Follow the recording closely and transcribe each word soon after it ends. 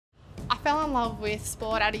fell in love with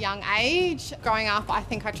sport at a young age. Growing up, I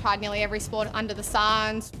think I tried nearly every sport under the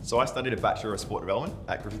sun. So I studied a Bachelor of Sport Development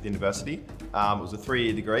at Griffith University. It was a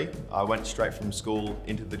 3-year degree. I went straight from school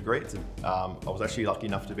into the degree. I was actually lucky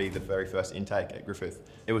enough to be the very first intake at Griffith.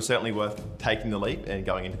 It was certainly worth taking the leap and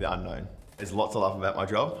going into the unknown. There's lots I love about my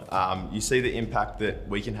job. You see the impact that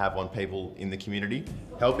we can have on people in the community.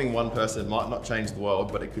 Helping one person might not change the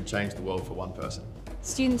world, but it could change the world for one person.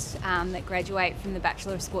 Students that graduate from the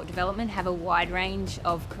Bachelor of Sport Development have a wide range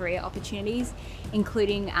of career opportunities,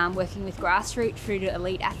 including working with grassroots through to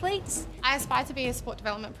elite athletes. I aspire to be a sport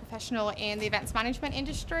development professional in the events management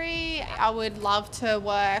industry. I would love to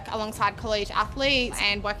work alongside collegiate athletes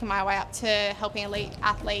and working my way up to helping elite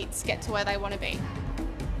athletes get to where they want to be.